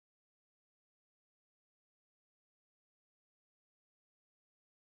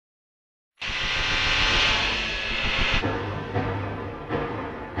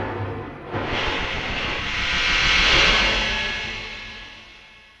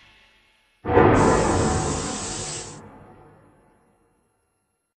Alright,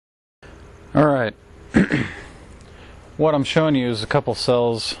 what I'm showing you is a couple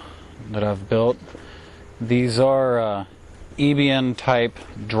cells that I've built. These are EBN type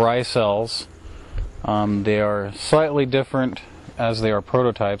dry cells. They are slightly different as they are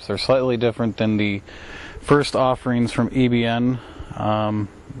prototypes. They're slightly different than the first offerings from EBN,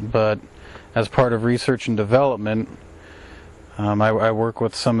 but as part of research and development, I work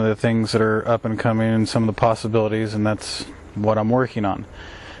with some of the things that are up and coming and some of the possibilities, and that's what I'm working on.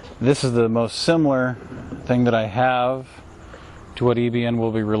 This is the most similar thing that I have to what EBN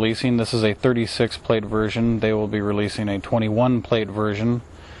will be releasing. This is a 36 plate version. They will be releasing a 21 plate version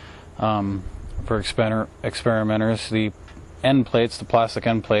for experimenters. The end plates, the plastic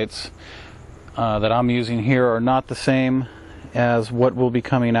end plates that I'm using here are not the same as what will be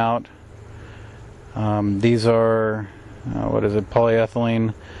coming out. These are,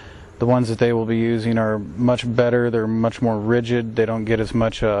 polyethylene. The ones that they will be using are much better. They're much more rigid. They don't get as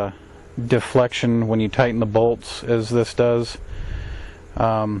much deflection when you tighten the bolts as this does.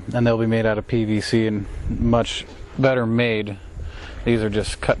 And they'll be made out of PVC and much better made. These are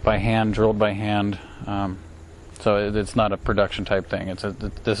just cut by hand, drilled by hand. So it's not a production type thing.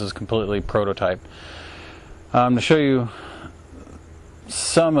 This is completely prototype. To show you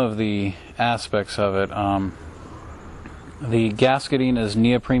some of the aspects of it, the gasketing is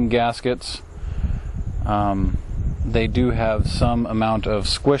neoprene gaskets. They do have some amount of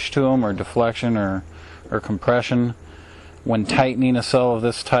squish to them, or deflection, or compression. When tightening a cell of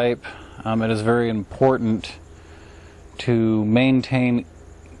this type, it is very important to maintain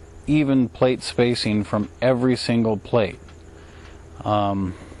even plate spacing from every single plate.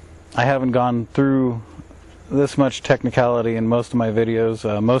 I haven't gone through this much technicality in most of my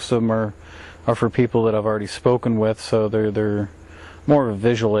videos. Most of them are for people that I've already spoken with, so they're more of a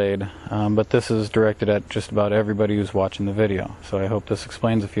visual aid, but this is directed at just about everybody who's watching the video, so I hope this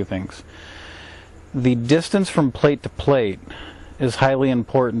explains a few things. The distance from plate to plate is highly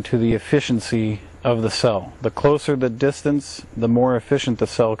important to the efficiency of the cell. The closer the distance, the more efficient the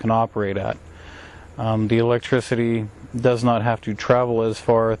cell can operate at. The electricity does not have to travel as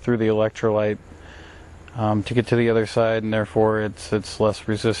far through the electrolyte to get to the other side, and therefore it's less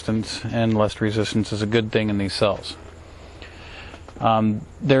resistance, and less resistance is a good thing in these cells.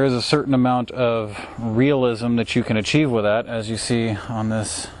 There is a certain amount of realism that you can achieve with that, as you see on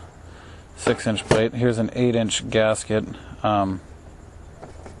this 6-inch plate. Here's an 8-inch gasket.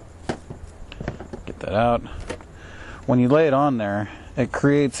 Get that out. When you lay it on there, it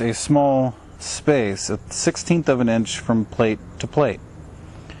creates a small space, a 1/16 of an inch from plate to plate.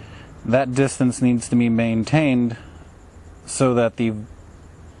 That distance needs to be maintained so that the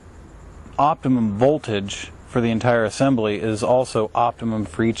optimum voltage for the entire assembly is also optimum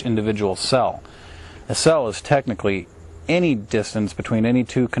for each individual cell. A cell is technically any distance between any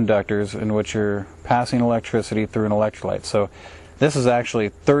two conductors in which you're passing electricity through an electrolyte. So this is actually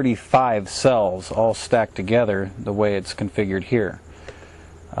 35 cells all stacked together the way it's configured here.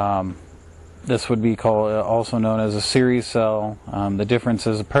 This would be called, also known as a series cell. The difference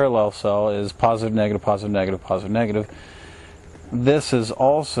is a parallel cell is positive, negative, positive, negative, positive, negative. This is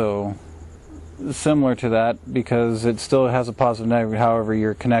also similar to that because it still has a positive, negative. However,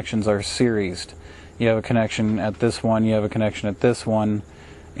 your connections are seriesed. You have a connection at this one, you have a connection at this one,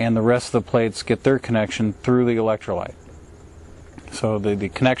 and the rest of the plates get their connection through the electrolyte. So the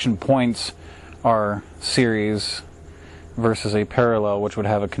connection points are series versus a parallel, which would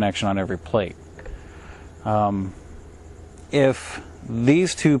have a connection on every plate. If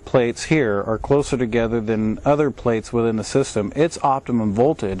these two plates here are closer together than other plates within the system, its optimum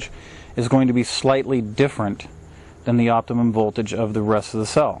voltage is going to be slightly different than the optimum voltage of the rest of the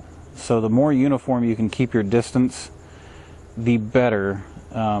cell. So the more uniform you can keep your distance, the better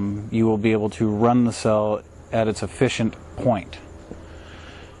you will be able to run the cell at its efficient point.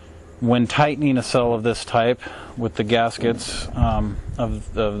 When tightening a cell of this type with the gaskets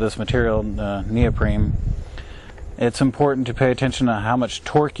of this material, neoprene, it's important to pay attention to how much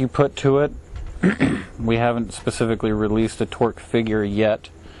torque you put to it. We haven't specifically released a torque figure yet.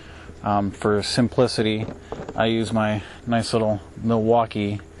 For simplicity, I use my nice little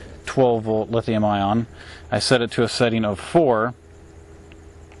Milwaukee 12-volt lithium ion. I set it to a setting of 4,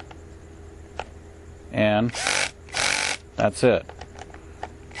 and that's it.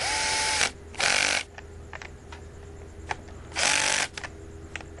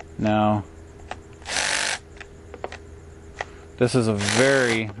 Now, this is a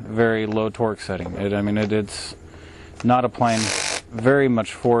very, very low torque setting. It's not applying very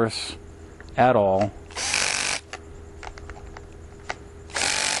much force at all.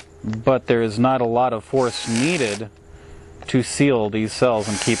 but there is not a lot of force needed to seal these cells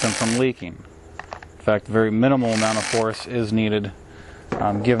and keep them from leaking. In fact, a very minimal amount of force is needed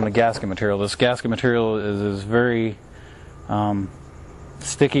given the gasket material. This gasket material is very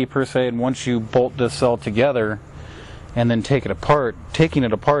sticky per se, and once you bolt this cell together and then take it apart, taking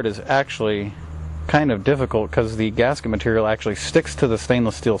it apart is actually kind of difficult because the gasket material actually sticks to the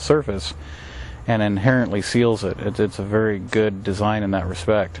stainless steel surface and inherently seals it. It's a very good design in that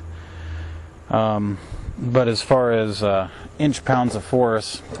respect. But as far as inch-pounds of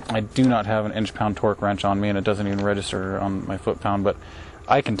force, I do not have an inch-pound torque wrench on me, and it doesn't even register on my foot-pound, but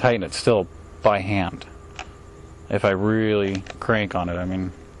I can tighten it still by hand if I really crank on it. I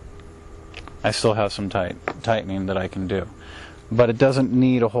mean, I still have some tightening that I can do. But it doesn't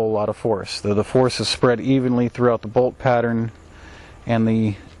need a whole lot of force. The force is spread evenly throughout the bolt pattern, and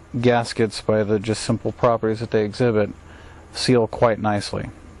the gaskets, by the just simple properties that they exhibit, seal quite nicely.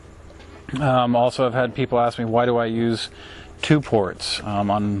 Also, I've had people ask me, why do I use 2 ports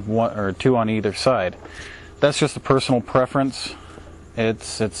on one or 2 on either side? That's just a personal preference.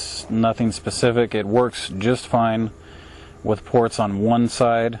 It's nothing specific. It works just fine with ports on one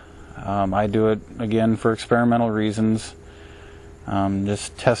side. I do it again for experimental reasons,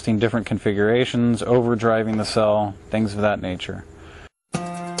 just testing different configurations, overdriving the cell, things of that nature.